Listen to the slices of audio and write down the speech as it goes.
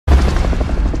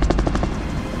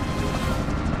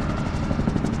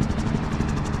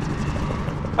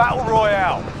Battle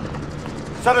Royale.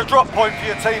 Set a drop point for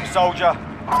your team, soldier.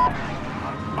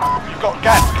 You've got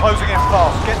gas closing in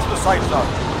fast. Get to the safe zone.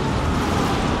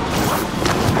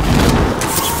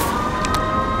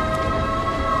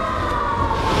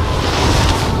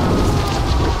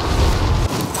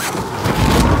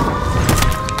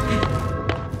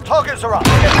 Targets are up.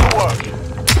 Get to work.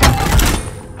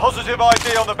 Positive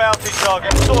ID on the bounty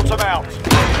target. Sort them out.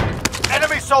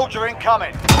 Enemy soldier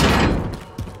incoming.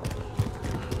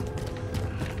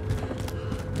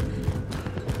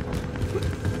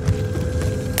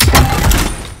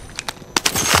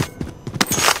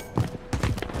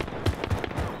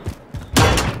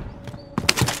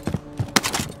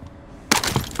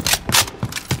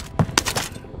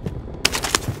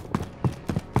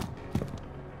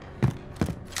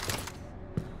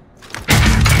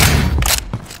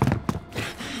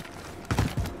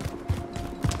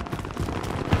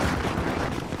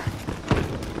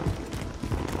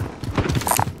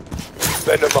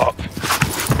 Bend them up.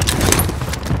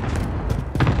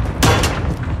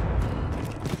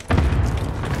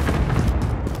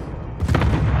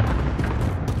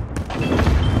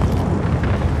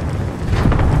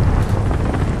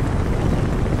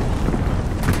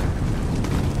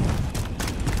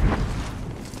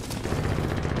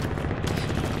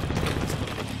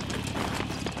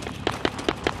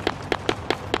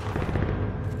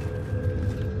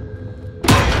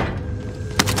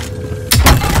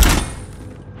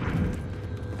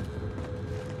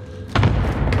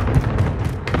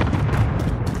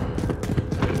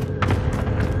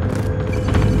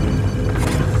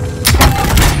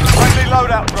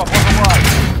 Loadout drop on the way.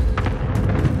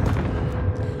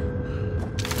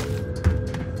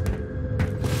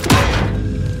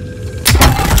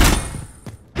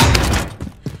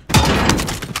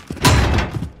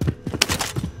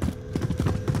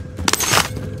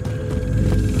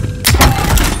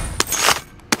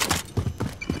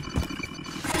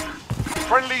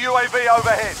 Friendly UAV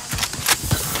overhead.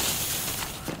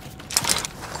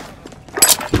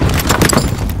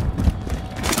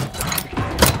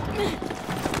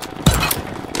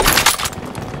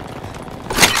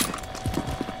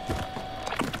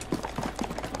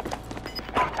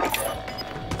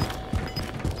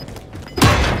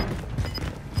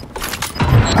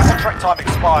 Contract time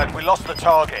expired. We lost the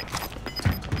target.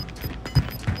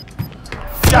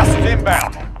 Gas is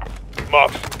inbound.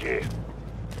 Mark some gear.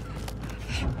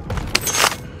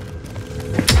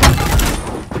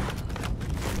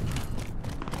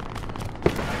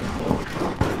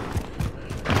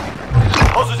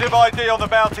 Positive ID on the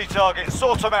bounty target.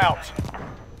 Sort them out.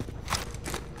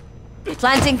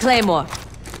 Planting Claymore.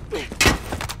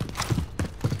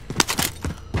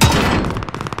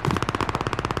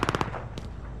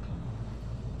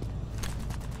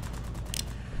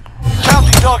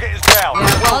 Bounty target is down.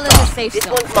 All in the safe This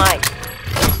zone. one's mine.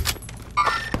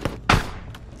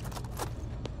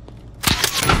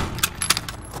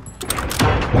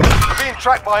 Being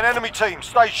tracked by an enemy team.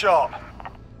 Stay sharp.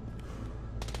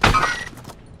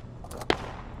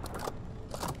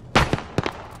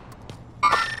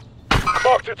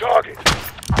 Mark the target.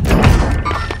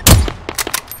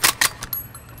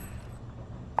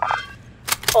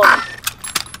 On.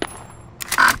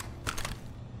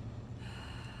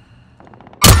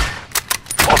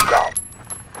 Hostile.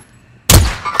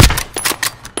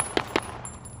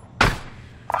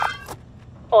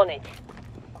 On it.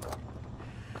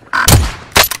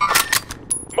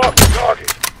 Mark the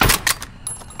target.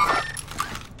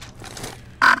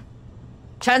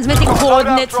 Transmitting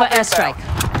coordinates for airstrike.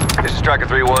 This is Striker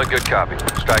 3-1, good copy.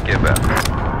 Strike inbound.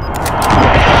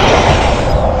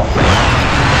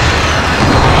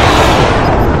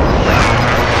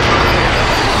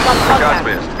 Shots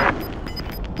missed.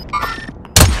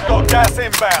 Got gas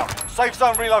inbound. Safe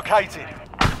zone relocated.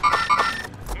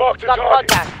 Mark the Got target.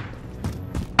 contact.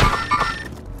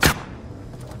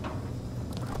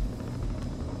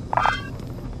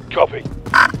 Copy.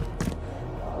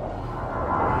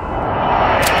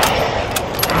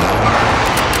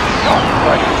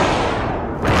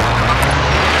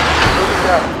 Moving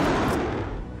down.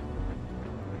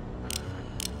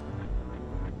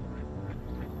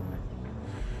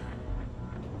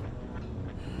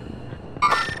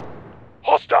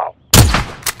 Hostile.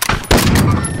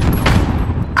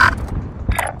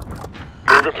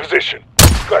 Move in position.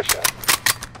 Scratch that.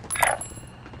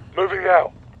 Moving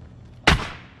out.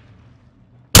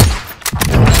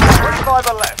 25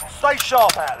 are left. Stay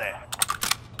sharp out there.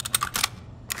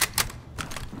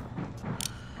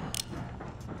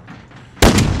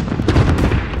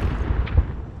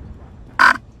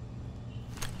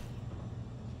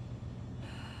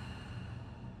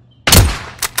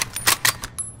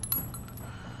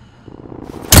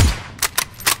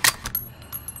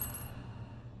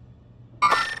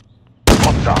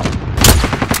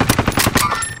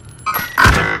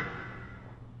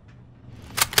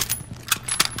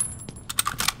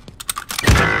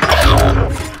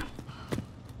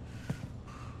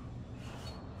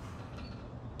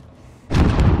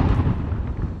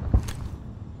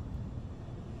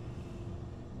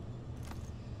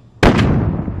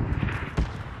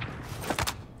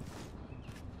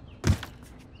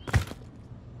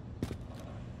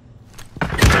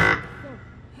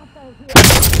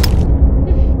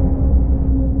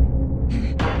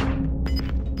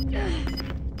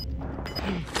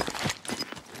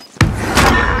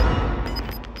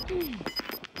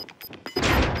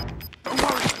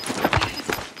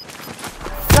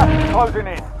 closing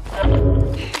in.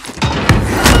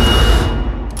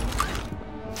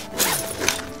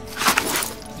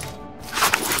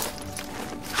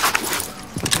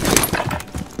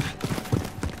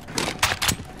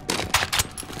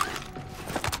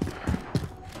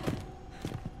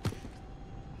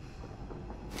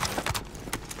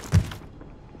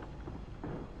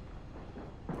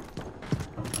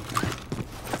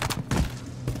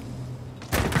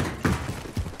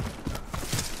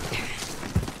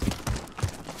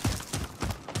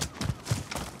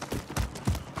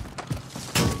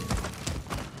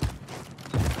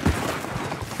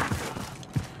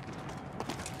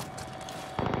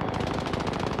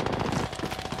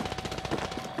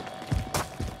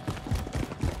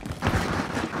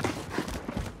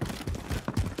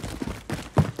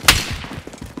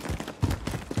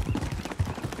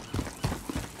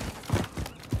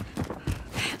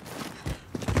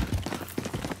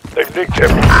 They've nicked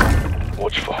everything.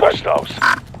 Watch for hostiles.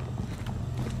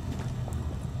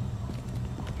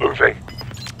 Moving.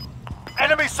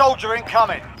 Enemy soldier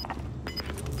incoming.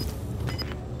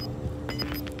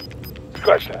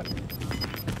 Scratch that.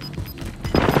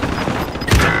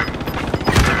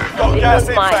 Got This gas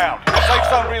one's mine. inbound. Safe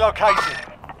zone relocated.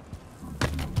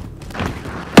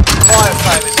 Fire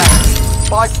sale is active.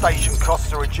 Buy station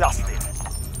costs are adjusted.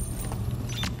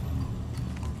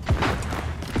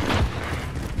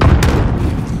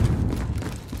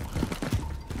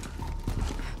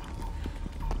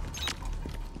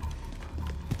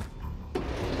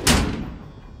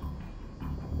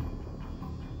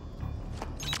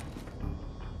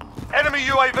 Enemy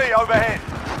UAV overhead.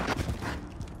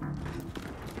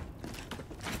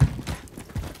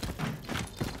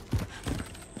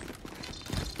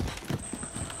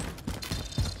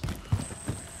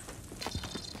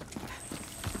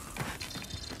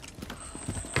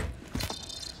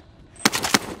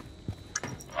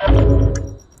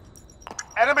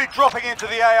 Enemy dropping into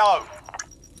the AO.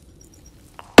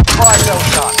 Fire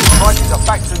cell done. Prices are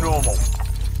back to normal.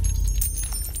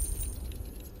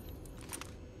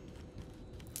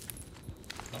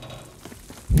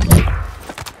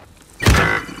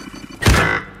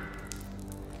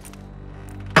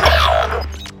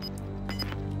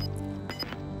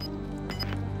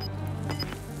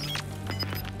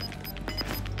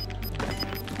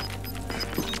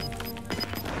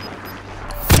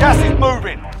 Gas is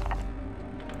moving.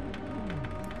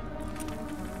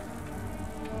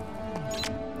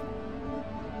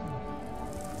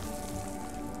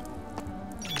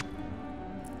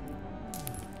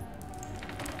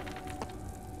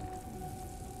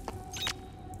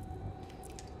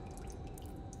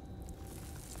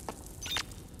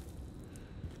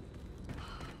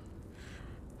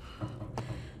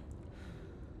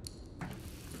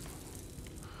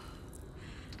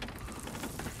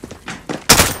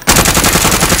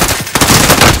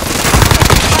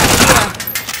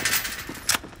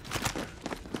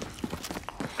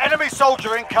 Enemy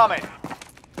soldier incoming.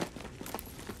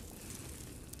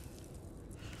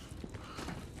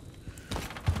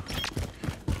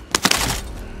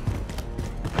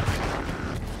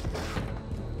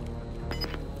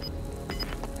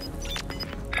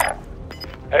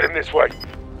 Heading this way.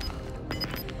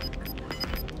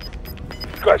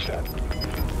 Scratch that.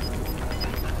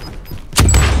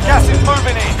 Gas is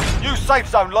moving in. New safe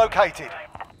zone located.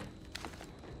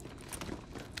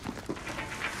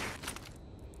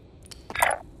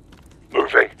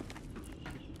 Moving.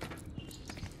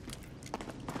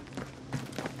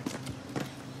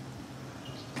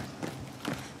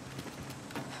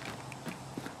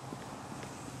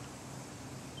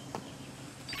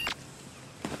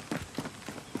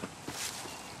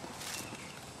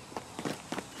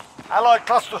 Allied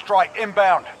cluster strike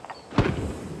inbound.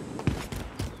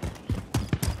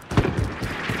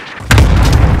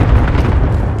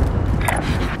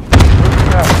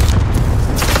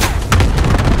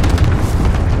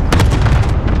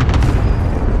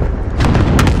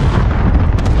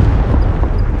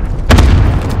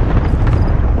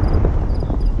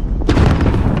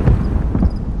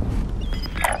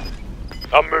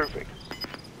 I'm moving.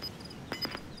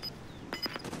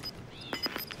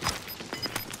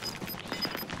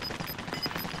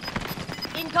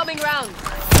 Incoming round.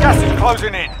 Gas is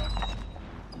closing in.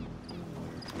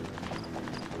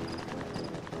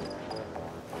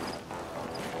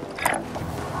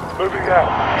 Moving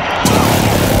out.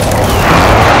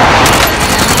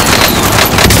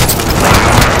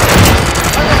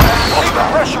 Keep the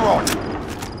pressure on.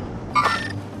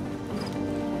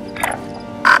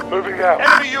 Moving out.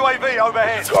 Enemy UAV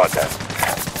overhead. Got that.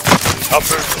 I'm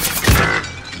moving.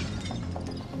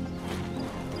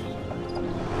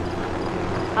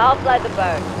 I'll fly the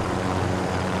bird.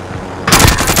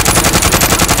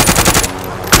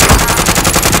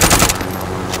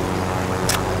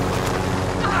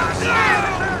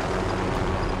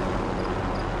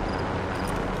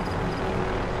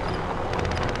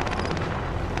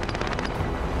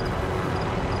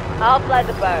 Apply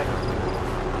the burn.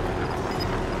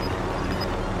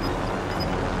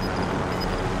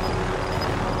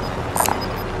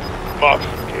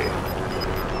 Marking gear.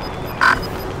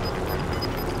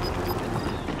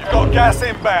 You've got gas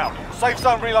inbound. Safe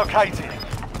zone relocated.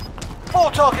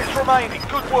 4 targets remaining.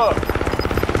 Good work.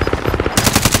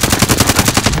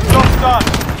 Job's done.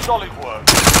 Solid work.